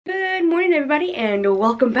afternoon, everybody, and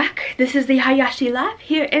welcome back. This is the Hayashi Life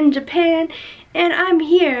here in Japan, and I'm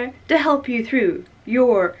here to help you through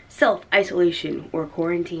your self-isolation or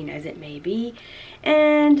quarantine, as it may be.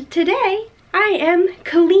 And today I am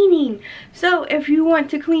cleaning. So if you want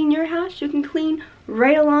to clean your house, you can clean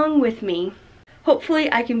right along with me. Hopefully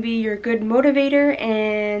I can be your good motivator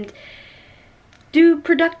and do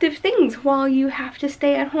productive things while you have to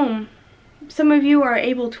stay at home. Some of you are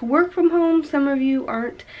able to work from home, some of you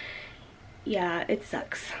aren't. Yeah, it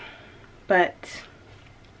sucks. But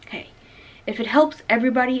hey, if it helps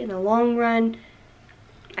everybody in the long run,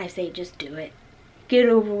 I say just do it. Get it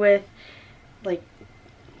over with. Like,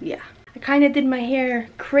 yeah. I kind of did my hair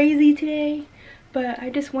crazy today, but I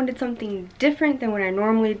just wanted something different than what I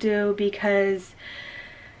normally do because,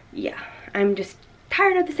 yeah, I'm just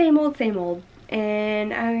tired of the same old,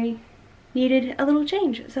 and I needed a little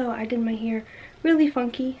change. So I did my hair really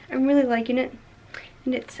funky. I'm really liking it.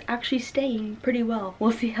 And it's actually staying pretty well.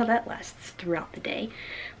 We'll see how that lasts throughout the day.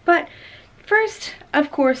 But first, of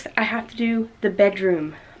course, I have to do the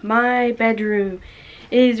bedroom. My bedroom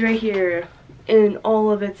is right here in all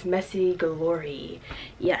of its messy glory.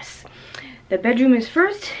 Yes, the bedroom is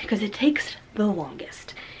first because it takes the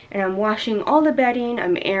longest. And I'm washing all the bedding.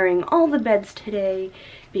 I'm airing all the beds today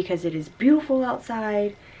because it is beautiful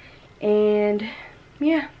outside. And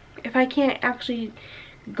yeah, if I can't actually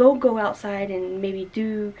go outside and maybe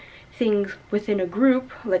do things within a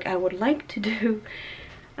group like I would like to do,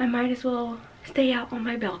 I might as well stay out on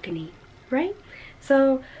my balcony, right?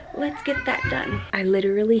 So let's get that done. I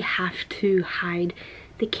literally have to hide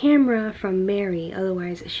the camera from Mary,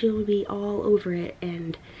 otherwise she'll be all over it,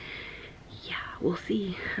 and yeah, we'll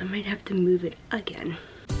see. I might have to move it again.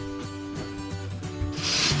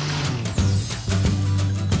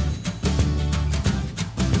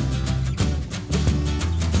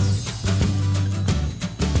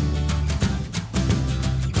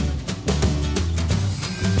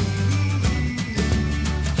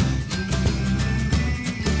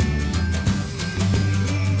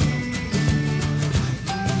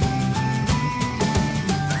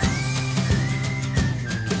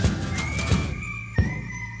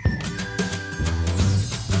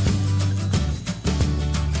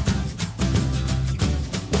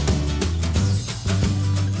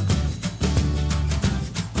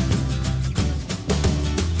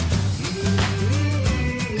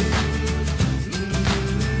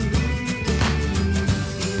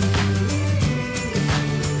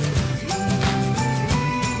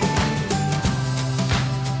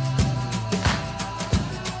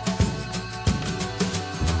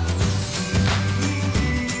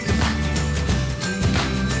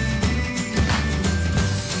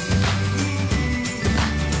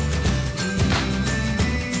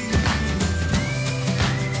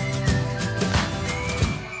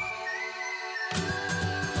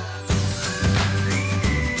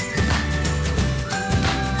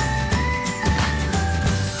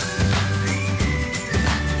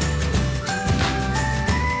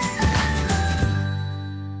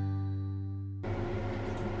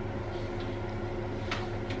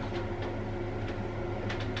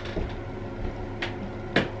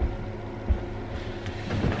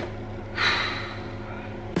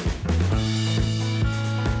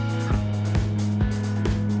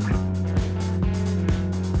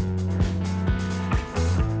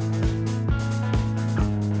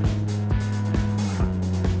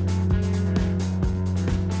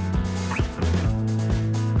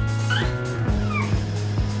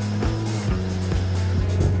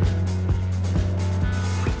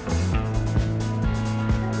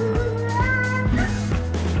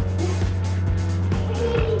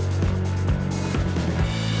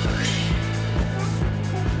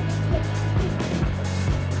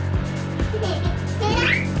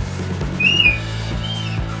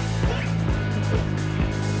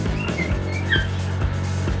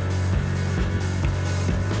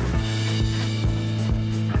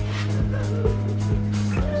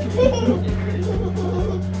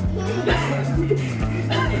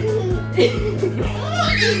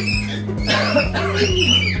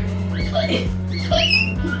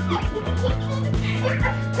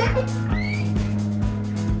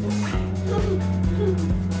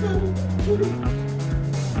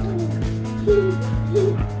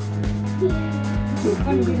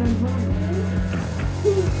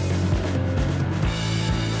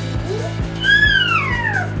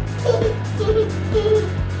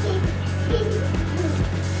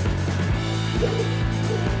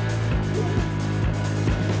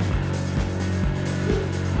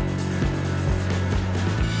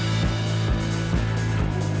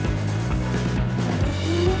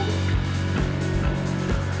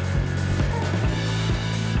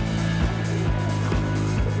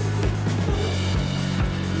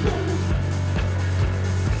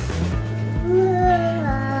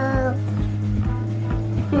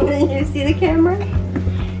 camera.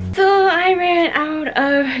 So I ran out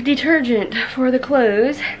of detergent for the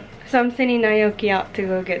clothes, so I'm sending Naoki out to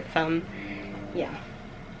go get some. Yeah.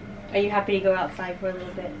 Are you happy to go outside for a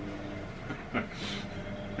little bit?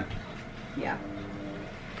 Yeah.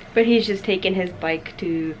 But he's just taking his bike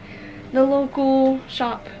to the local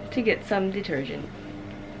shop to get some detergent.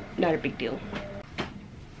 Not a big deal.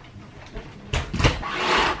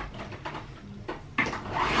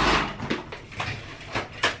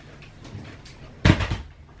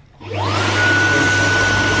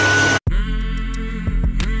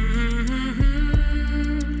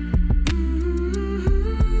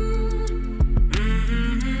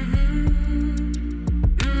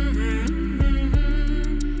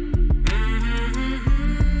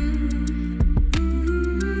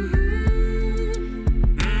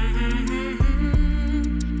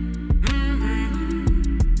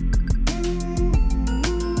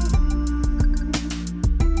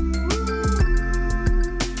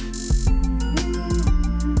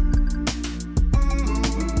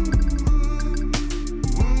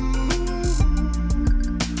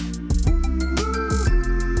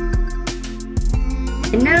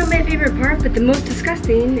 And now my favorite part, but the most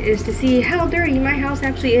disgusting, is to see how dirty my house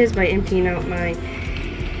actually is by emptying out my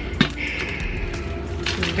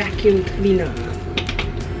vacuum cleaner.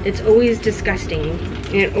 It's always disgusting,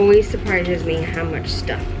 and it always surprises me how much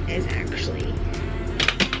stuff is actually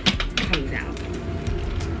comes out.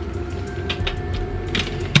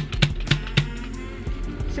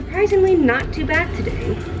 Surprisingly not too bad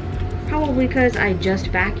today. Probably because I just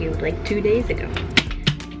vacuumed like 2 days ago.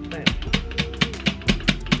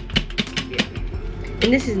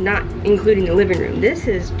 And this is not including the living room. This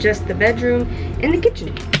is just the bedroom and the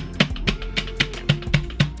kitchen.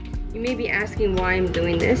 You may be asking why I'm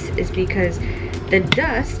doing this. Is because the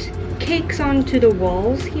dust cakes onto the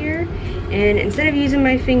walls here, and instead of using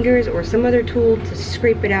my fingers or some other tool to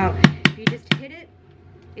scrape it out, if you just hit it,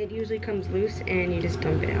 it usually comes loose and you just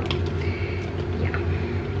dump it out. Yeah.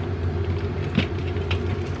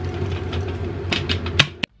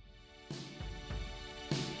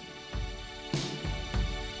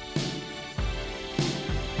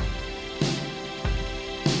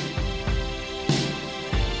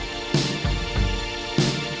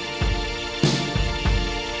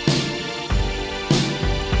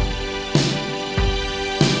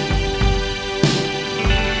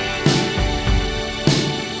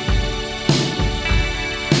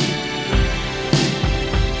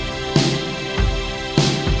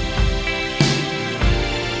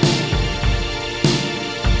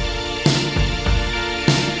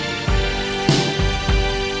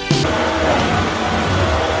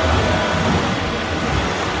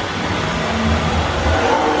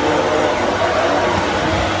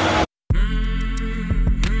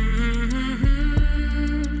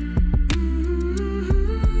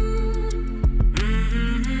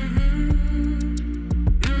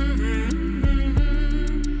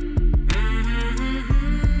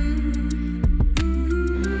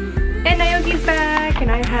 Naoki's back,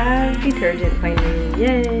 and I have detergent finally.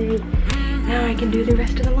 Yay! Now I can do the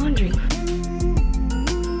rest of the laundry.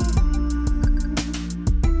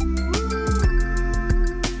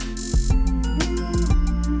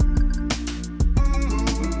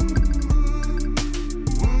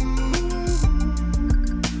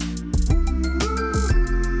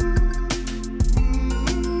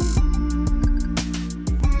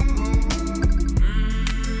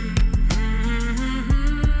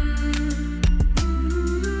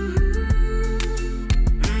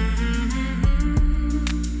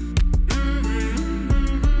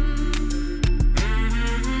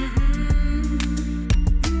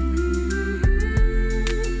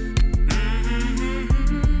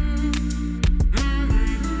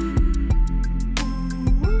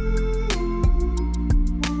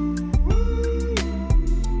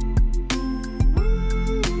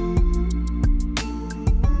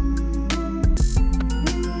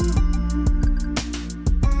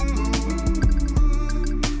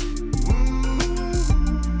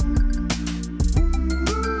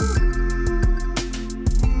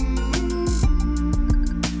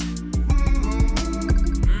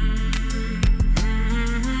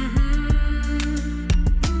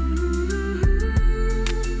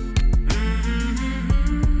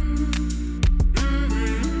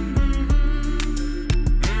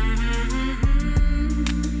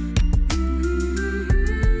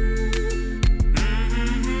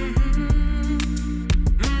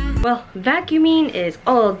 Well, vacuuming is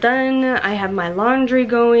all done. I have my laundry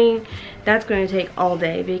going. That's going to take all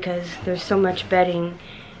day because there's so much bedding.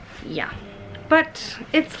 Yeah. But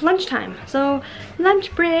it's lunchtime, so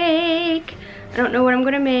lunch break. I don't know what I'm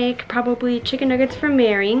gonna make. Probably chicken nuggets for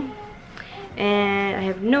Mary. And I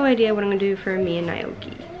have no idea what I'm gonna do for me and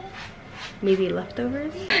Naoki. Maybe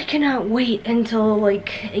leftovers? I cannot wait until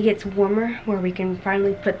like it gets warmer where we can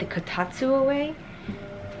finally put the kotatsu away.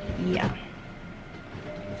 Yeah.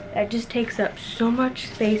 That just takes up so much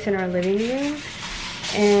space in our living room.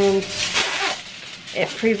 And it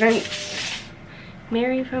prevents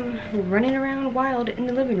Mary from running around wild in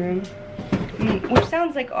the living room. Which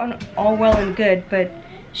sounds like all well and good, but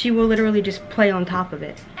she will literally just play on top of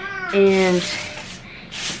it. And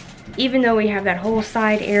even though we have that whole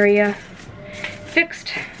side area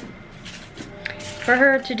fixed for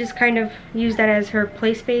her to just kind of use that as her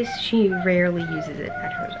play space, she rarely uses it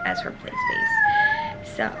as her play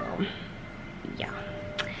space. So, yeah.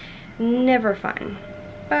 Never fun.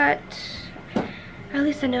 But at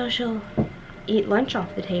least I know she'll eat lunch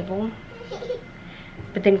off the table,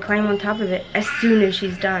 but then climb on top of it as soon as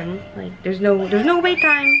she's done. Like there's no wait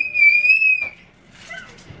time.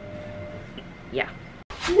 Yeah.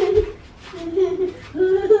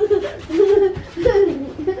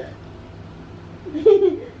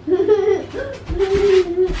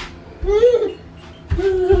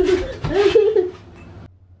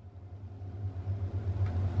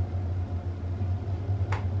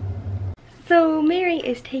 So Mary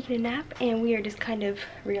is taking a nap and we are just kind of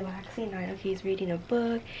relaxing. Naoki's reading a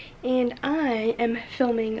book and I am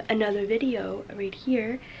filming another video right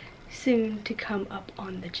here, soon to come up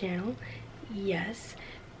on the channel. Yes,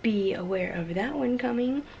 be aware of that one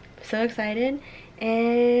coming. So excited.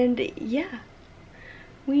 And yeah,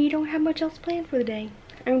 we don't have much else planned for the day.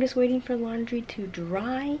 I'm just waiting for laundry to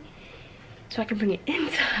dry so I can bring it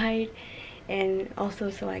inside. And also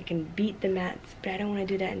so I can beat the mats, but I don't want to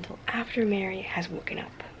do that until after Mary has woken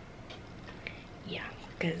up. Yeah,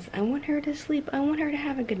 because I want her to sleep. I want her to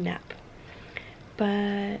have a good nap.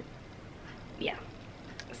 But yeah,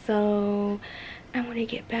 so I want to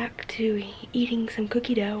get back to eating some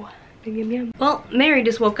cookie dough. Yum, yum, yum. Well, Mary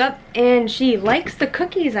just woke up and she likes the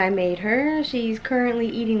cookies I made her. She's currently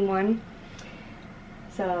eating one.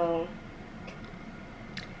 So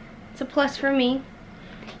it's a plus for me.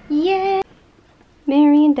 Yay!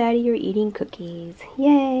 Mary and Daddy are eating cookies.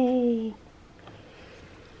 Yay!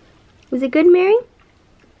 Was it good, Mary?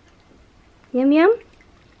 Yum yum?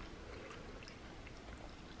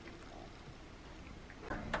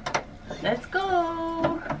 Let's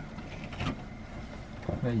go!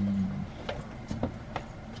 Hey.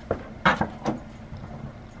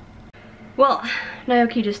 Well,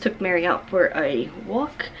 Naoki just took Mary out for a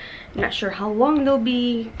walk. I'm not sure how long they'll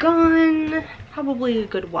be gone. Probably a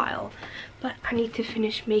good while. But I need to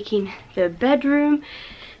finish making the bedroom,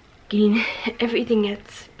 getting everything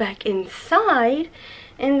that's back inside,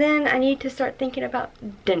 and then I need to start thinking about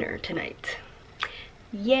dinner tonight.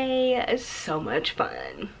 Yay, so much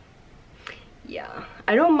fun. Yeah,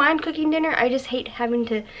 I don't mind cooking dinner, I just hate having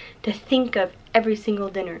to think of every single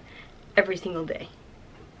dinner every single day.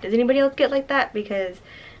 Does anybody else get like that? Because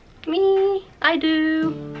me, I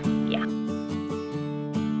do. Yeah.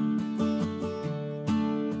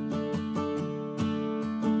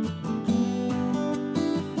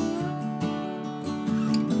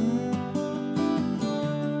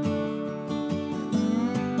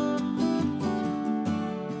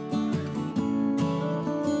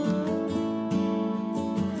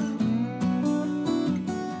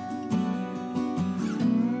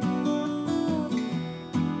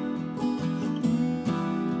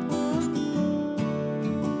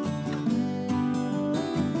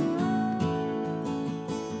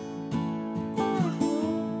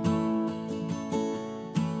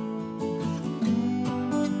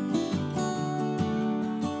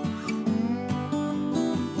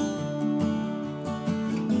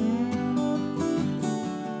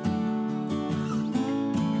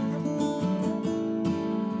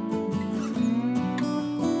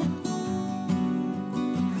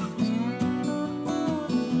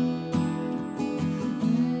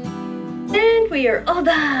 We are all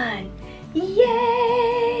done.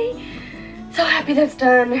 Yay! So happy that's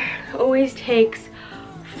done. Always takes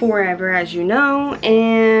forever, as you know,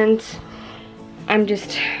 and I'm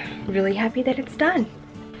just really happy that it's done.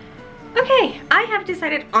 Okay, I have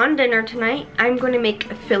decided on dinner tonight I'm going to make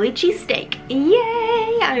a Philly cheesesteak.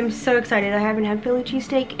 Yay! I'm so excited. I haven't had Philly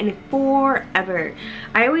cheesesteak in forever.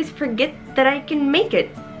 I always forget that I can make it.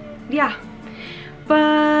 Yeah.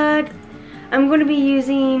 But I'm going to be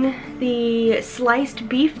using the sliced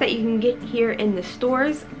beef that you can get here in the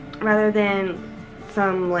stores rather than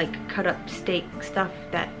some like cut up steak stuff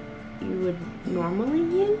that you would normally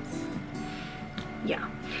use. Yeah,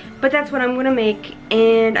 but that's what I'm going to make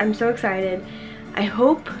and I'm so excited. I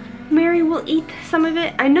hope Mary will eat some of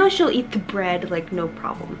it. I know she'll eat the bread, like no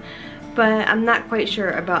problem. But I'm not quite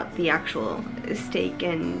sure about the actual steak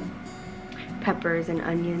and peppers and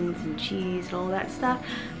onions and cheese and all that stuff.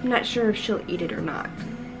 I'm not sure if she'll eat it or not,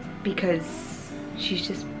 because she's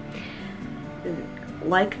just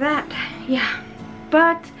like that. Yeah,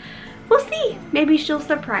 but we'll see. Maybe she'll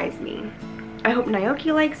surprise me. I hope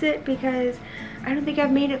Naoki likes it, because I don't think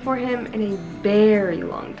I've made it for him in a very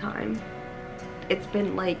long time. It's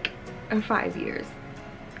been like 5 years.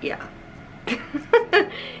 Yeah.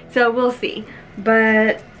 So we'll see.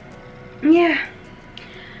 But yeah,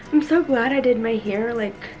 I'm so glad I did my hair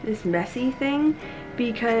like this messy thing,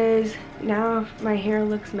 because now if my hair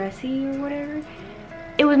looks messy or whatever,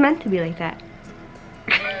 it was meant to be like that.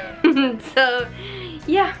 So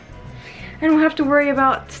yeah, I don't have to worry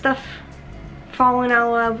about stuff falling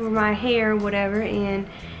all over my hair or whatever, and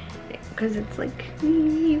because it's like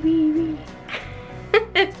wee.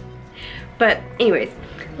 But anyways,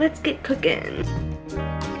 let's get cooking.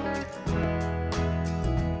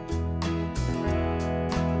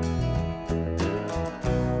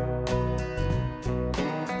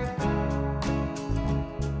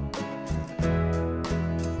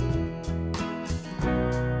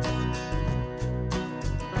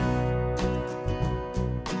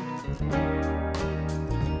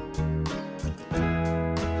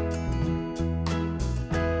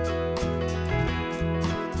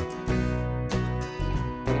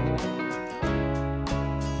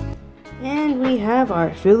 And we have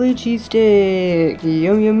our Philly cheesesteak.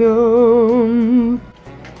 Yum yum yum.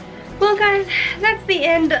 Well guys, that's the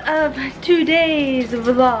end of today's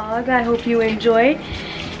vlog. I hope you enjoyed.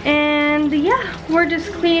 And yeah, we're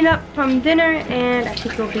just cleaning up from dinner, and I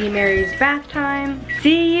think it'll be Mary's bath time.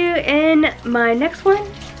 See you in my next one.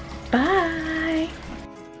 Bye.